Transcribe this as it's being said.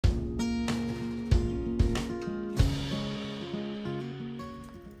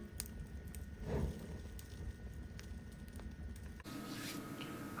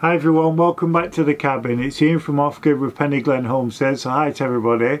Hi everyone, welcome back to the cabin. It's Ian from Off Grid with Peniglen Homestead, so hi to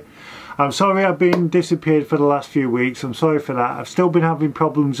everybody. I'm sorry I've been disappeared for the last few weeks, I'm sorry for that. I've still been having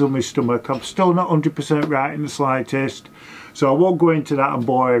problems with my stomach, I'm still not 100% right in the slightest, so I won't go into that and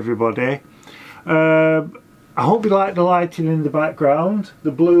bore everybody. I hope you like the lighting in the background, the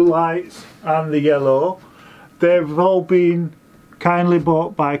blue lights and the yellow. They've all been kindly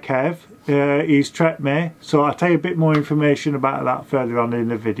bought by Kev. He's treated me, so I'll tell you a bit more information about that further on in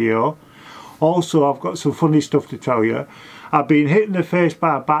the video. Also, I've got some funny stuff to tell you. I've been hit in the face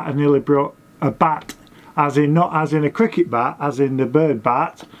by a bat and nearly broke a bat, as in not as in a cricket bat, as in the bird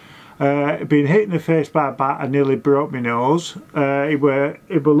bat. Been hit in the face by a bat and nearly broke my nose. It were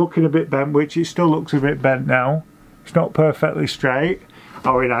looking a bit bent, which it still looks a bit bent now. It's not perfectly straight.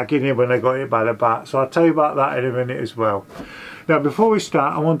 I was in agony when I got hit by the bat, so I'll tell you about that in a minute as well. Now before we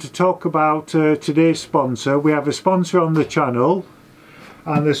start, I want to talk about today's sponsor. We have a sponsor on the channel,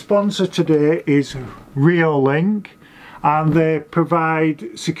 and the sponsor today is Reolink, and they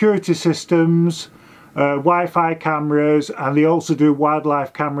provide security systems, Wi-Fi cameras, and they also do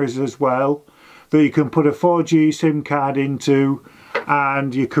wildlife cameras as well that you can put a 4G SIM card into,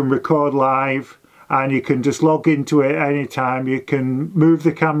 and you can record live, and you can just log into it anytime. You can move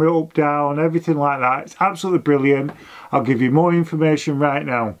the camera up, down, everything like that. It's absolutely brilliant. I'll give you more information right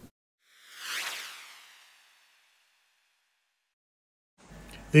now.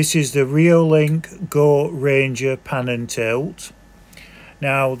 This is the Reolink Go Ranger Pan and Tilt.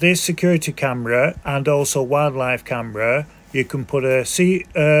 Now this security camera and also wildlife camera, you can put a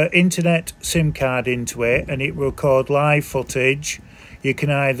internet SIM card into it and it will record live footage. You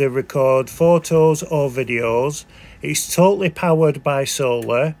can either record photos or videos. It's totally powered by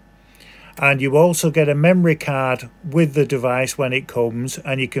solar, and you also get a memory card with the device when it comes,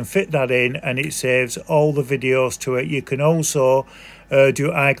 and you can fit that in and it saves all the videos to it. You can also do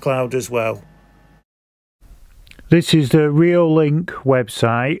iCloud as well. This is the Reolink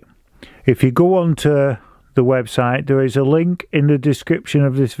website. If you go onto the website, there is a link in the description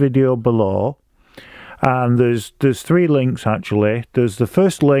of this video below. And there's three links actually. There's the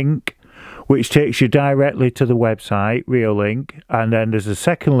first link which takes you directly to the website, Reolink, and then there's a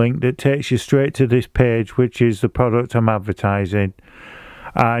second link that takes you straight to this page, which is the product I'm advertising.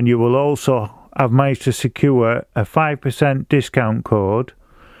 And you will also have managed to secure a 5% discount code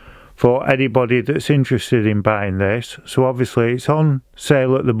for anybody that's interested in buying this. So obviously it's on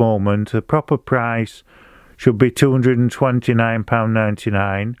sale at the moment. The proper price should be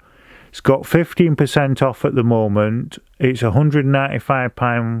 £229.99. It's got 15% off at the moment. It's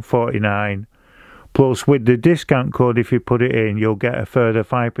 £195.49. Plus with the discount code, if you put it in, you'll get a further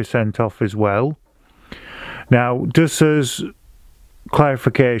 5% off as well. Now, just as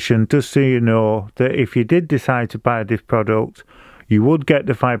clarification, just so you know, that if you did decide to buy this product, you would get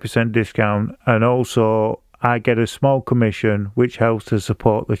the 5% discount, and also I get a small commission which helps to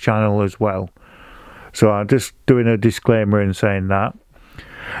support the channel as well. So I'm just doing a disclaimer and saying that.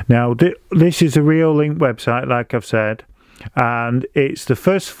 Now this is a Reolink website, like I've said, and it's the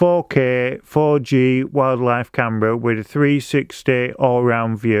first 4K 4G wildlife camera with a 360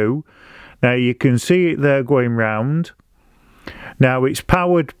 all-round view. Now you can see it there going round. Now it's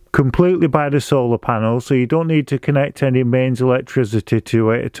powered completely by the solar panel, so you don't need to connect any mains electricity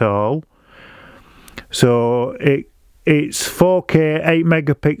to it at all. So it's 4K 8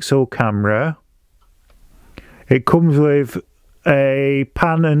 megapixel camera. It comes with a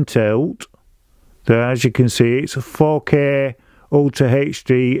pan and tilt. There, as you can see, it's a 4K Ultra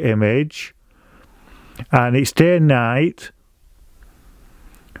HD image, and it's day and night.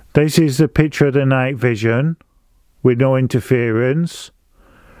 This is the picture of the night vision with no interference.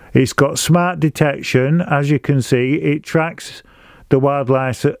 It's got smart detection. As you can see, it tracks the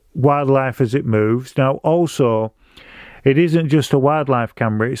wildlife as it moves. Now also, it isn't just a wildlife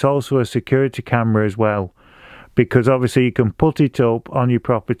camera, it's also a security camera as well, because obviously you can put it up on your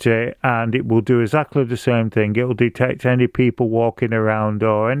property and it will do exactly the same thing. It will detect any people walking around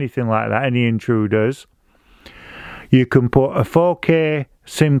or anything like that, any intruders. You can put a 4K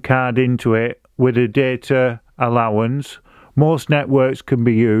SIM card into it with a data allowance. Most networks can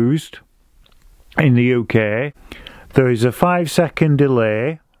be used in the UK. There is a 5-second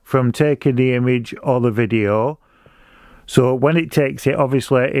delay from taking the image or the video. So when it takes it,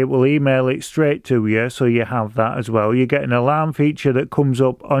 obviously it will email it straight to you, so you have that as well. You get an alarm feature that comes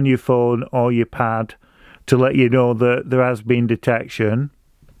up on your phone or your pad to let you know that there has been detection.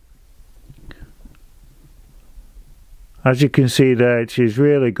 As you can see there, it is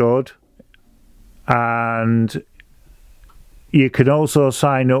really good. And you can also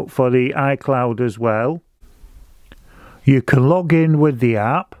sign up for the iCloud as well. You can log in with the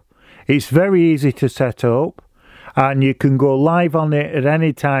app. It's very easy to set up, and you can go live on it at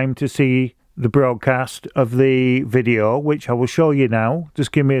any time to see the broadcast of the video, which I will show you now.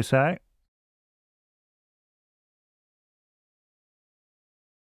 Just give me a sec.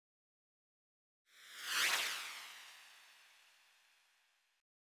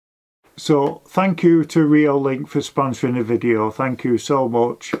 So thank you to Reolink for sponsoring the video. Thank you so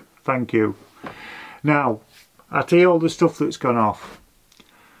much. Thank you. Now, I tell you all the stuff that's gone off.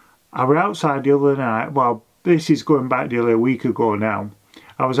 I was outside the other night. Well, this is going back nearly a week ago now.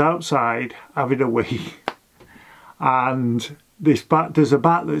 I was outside having a wee, and there's a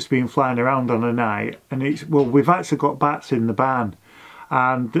bat that's been flying around on a night, and we've actually got bats in the barn,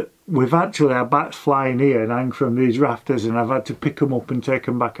 and we've actually had bats flying here and hang from these rafters, and I've had to pick them up and take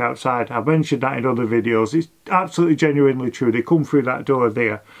them back outside. I've mentioned that in other videos. It's absolutely genuinely true. They come through that door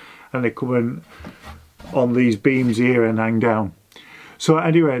there, and they come in on these beams here and hang down. So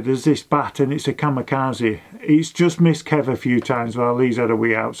anyway, there's this bat, and it's a kamikaze. It's just missed Kev a few times while he's had a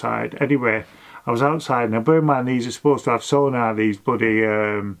wee outside. Anyway, I was outside, and bear in mind these are supposed to have sonar, these bloody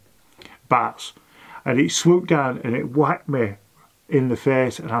bats, and it swooped down and it whacked me in the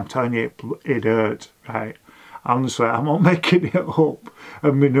face, and I'm telling you, it hurt, right? Honestly, I'm not making it up,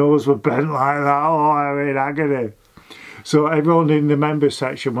 and my nose was bent like that. Oh, I'm in agony. So everyone in the members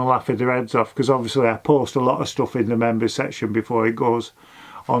section will laugh their heads off, because obviously I post a lot of stuff in the members section before it goes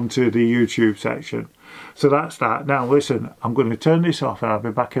onto the YouTube section. So that's that. Now listen, I'm going to turn this off and I'll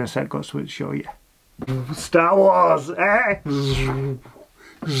be back in a sec. Got something to show you. Star Wars, eh?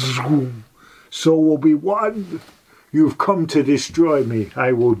 So Obi-Wan, you've come to destroy me.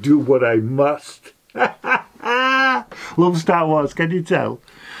 I will do what I must. Love Star Wars, can you tell?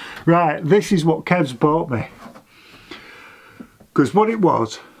 Right, this is what Kev's bought me. Because what it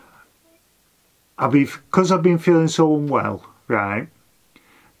was, because I've been feeling so unwell, right,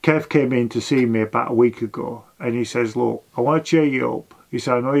 Kev came in to see me about a week ago, and he says, look, I want to cheer you up. He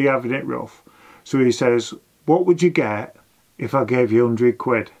said, I know you're having it rough. So he says, what would you get if I gave you 100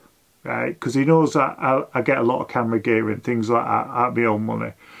 quid, right? Because he knows that I get a lot of camera gear and things like that out of my own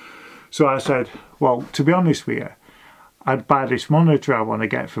money. So I said, well, to be honest with you, I'd buy this monitor I want to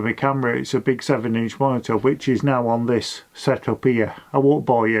get for my camera. It's a big 7-inch monitor, which is now on this setup here. I won't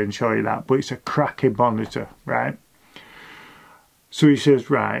bore you and show you that, but it's a cracking monitor, right? So he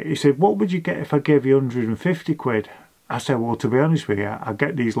says, right, he said, what would you get if I gave you 150 quid? I said, well, to be honest with you, I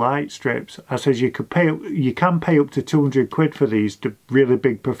get these light strips. I said, you can pay up to 200 quid for these, the really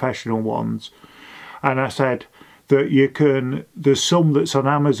big professional ones. And I said that there's some that's on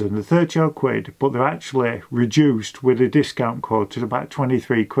Amazon, they're 30 odd quid, but they're actually reduced with a discount code to about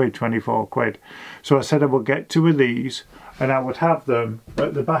 23 quid, 24 quid. So I said I would get 2 of these, and I would have them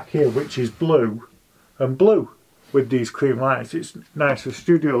at the back here, which is blue and blue with these cream lights. It's nice for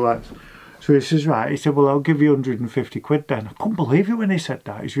studio lights. So he says, right, he said, well, I'll give you 150 quid then. I couldn't believe it when he said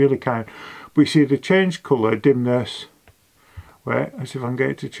that. He's really kind. But you see, the change colour, dimness. Wait, let's see if I can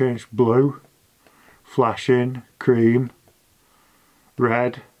get it to change. Blue, flashing, cream,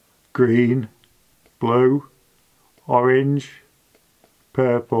 red, green, blue, orange,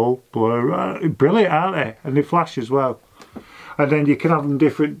 purple, blue. Brilliant, aren't they? And they flash as well. And then you can have them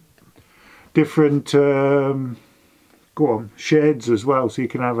different shades as well. So you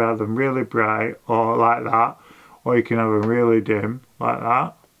can have them really bright or like that, or you can have them really dim like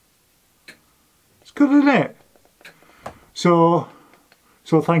that. It's good, isn't it? So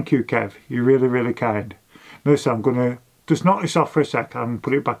thank you, Kev. You're really, really kind. Listen, I'm going to just knock this off for a sec and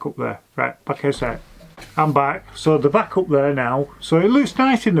put it back up there. Right, back in a sec. I'm back. So the back up there now. So it looks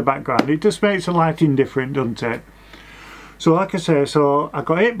nice in the background. It just makes the lighting different, doesn't it? So like I say, so I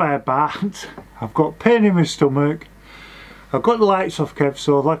got hit by a bat. I've got pain in my stomach. I've got the lights off, Kev.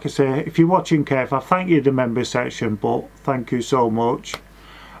 So like I say, if you're watching, Kev, I thank you in the member section, but thank you so much.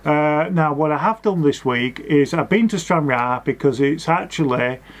 Now what I have done this week is I've been to Stranraer because it's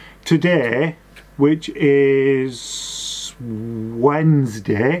actually today, which is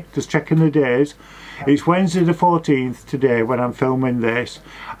Wednesday, just checking the days, it's Wednesday the 14th today when I'm filming this,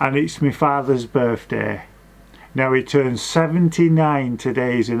 and it's my father's birthday. Now he turns 79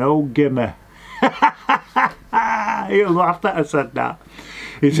 today. He's an old gimmer. He'll laugh that I said that.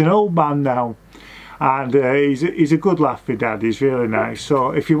 He's an old man now. And he's a good laugh, my dad. He's really nice.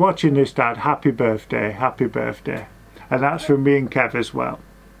 So if you're watching this, Dad, happy birthday, happy birthday. And that's from me and Kev as well.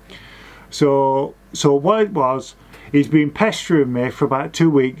 So what it was, he's been pestering me for about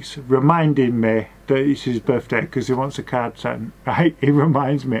 2 weeks, reminding me that it's his birthday because he wants a card sent. Right? He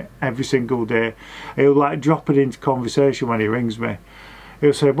reminds me every single day. He'll like drop it into conversation when he rings me.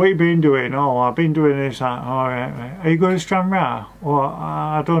 he'll say, what have you been doing? Oh, I've been doing this. All right. Are you going to Stranraer? Well,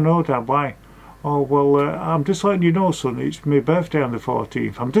 I don't know, Dad, why? Oh, well, I'm just letting you know, son, it's my birthday on the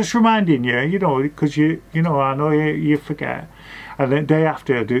 14th. I'm just reminding you, you know, because you know, I know you forget. And then the day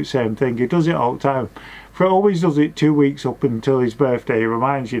after, I do the same thing. He does it all the time. He always does it 2 weeks up until his birthday. He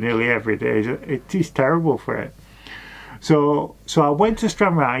reminds you nearly every day. It is terrible for it. So I went to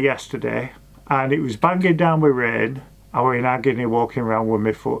Stranraer yesterday, and it was banging down with rain. I was in agony walking around with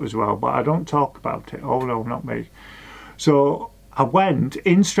my foot as well, but I don't talk about it. Oh no, not me. So I went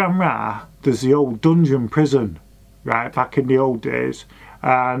in Stranraer. There's the old dungeon prison, right, back in the old days,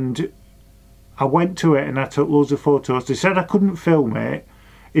 and I went to it and I took loads of photos. They said I couldn't film it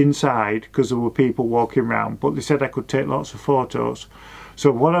inside because there were people walking around, but they said I could take lots of photos.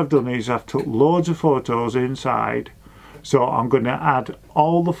 So what I've done is I've took loads of photos inside. So I'm going to add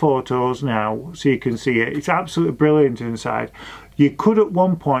all the photos now so you can see it. It's absolutely brilliant inside. You could at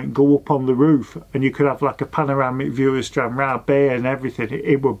one point go up on the roof and you could have like a panoramic view of Stranraer Bay and everything.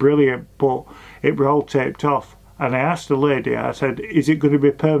 It were brilliant, but it were all taped off. And I asked the lady, I said, is it going to be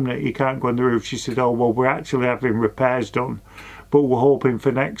permanent? You can't go on the roof. She said, oh, well, we're actually having repairs done, but we're hoping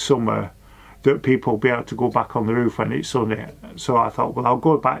for next summer that people will be able to go back on the roof when it's sunny. So I thought, well, I'll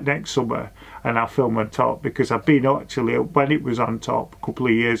go back next summer and I'll film on top, because I've been actually when it was on top a couple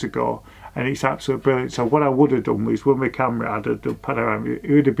of years ago, and it's absolutely brilliant. So what I would have done was, with my camera, I'd have done panoramic.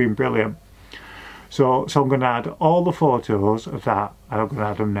 It would have been brilliant. So I'm going to add all the photos of that, and I'm going to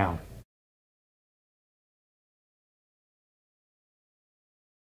add them now.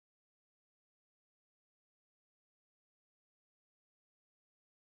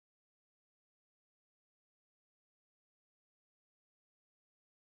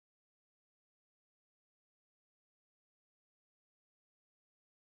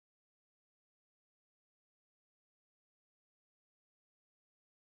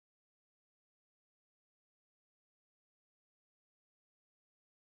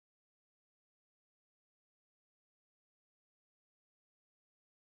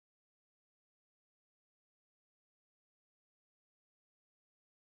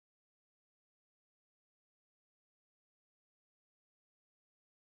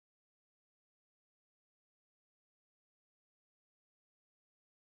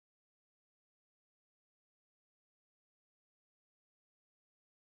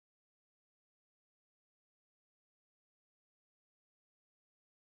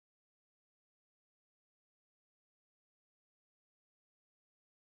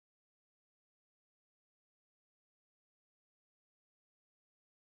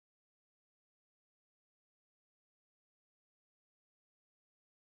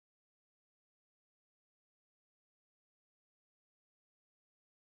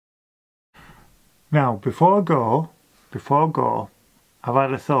 Now, before I go, I've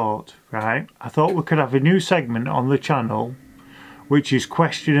had a thought, right? I thought we could have a new segment on the channel, which is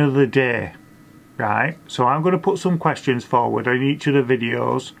question of the day, right? So I'm going to put some questions forward on each of the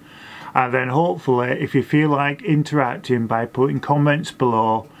videos, and then hopefully, if you feel like interacting by putting comments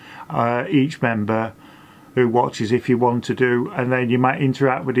below each member who watches, if you want to do, and then you might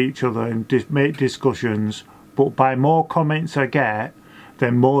interact with each other and make discussions. But by more comments I get,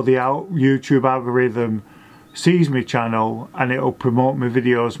 then more the YouTube algorithm sees my channel, and it'll promote my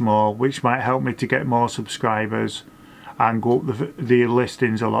videos more, which might help me to get more subscribers and go up the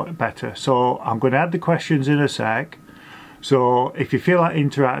listings a lot better. So I'm going to add the questions in a sec. So if you feel like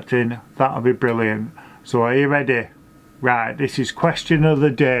interacting, that'll be brilliant. So are you ready? Right, this is question of the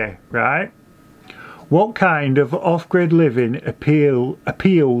day, right? What kind of off-grid living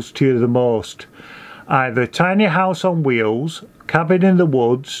appeals to you the most? Either tiny house on wheels, cabin in the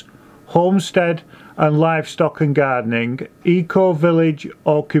woods, homestead and livestock and gardening, eco-village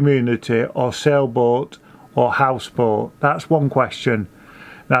or community, or sailboat or houseboat. That's one question.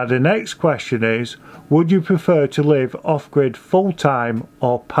 Now the next question is, would you prefer to live off-grid full-time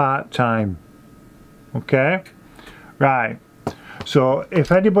or part-time? Okay, right. So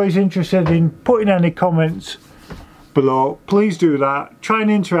if anybody's interested in putting any comments below, please do that. Try and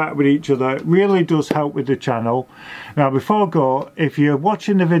interact with each other. It really does help with the channel. Now before I go, if you're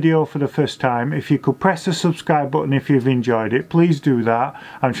watching the video for the first time, if you could press the subscribe button if you've enjoyed it, please do that.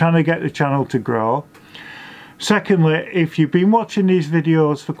 I'm trying to get the channel to grow. Secondly, if you've been watching these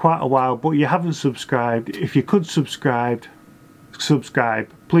videos for quite a while but you haven't subscribed, if you could subscribe,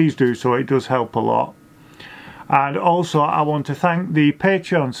 please do so. It does help a lot. And also I want to thank the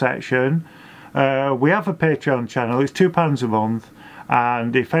Patreon section. We have a Patreon channel. It's £2 a month,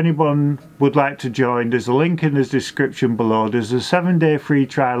 and if anyone would like to join, there's a link in the description below. There's a 7-day free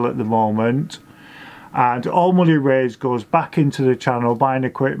trial at the moment, and all money raised goes back into the channel, buying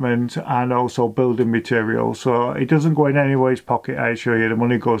equipment and also building materials. So it doesn't go in anyone's pocket, I assure you. The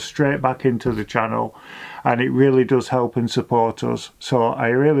money goes straight back into the channel, and it really does help and support us. So I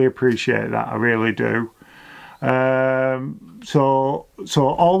really appreciate that, I really do. So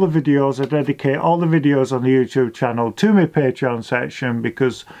all the videos, I dedicate all the videos on the YouTube channel to my Patreon section,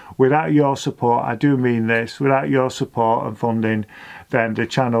 because without your support, I do mean this, without your support and funding, then the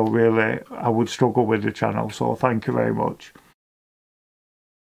channel really, I would struggle with the channel. So thank you very much.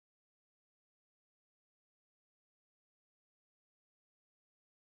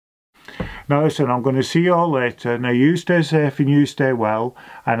 Now listen, I'm going to see you all later. Now you stay safe and you stay well,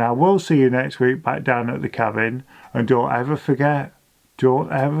 and I will see you next week back down at the cabin. And don't ever forget,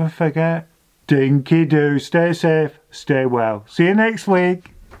 dinky do, stay safe, stay well. See you next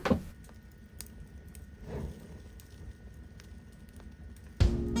week.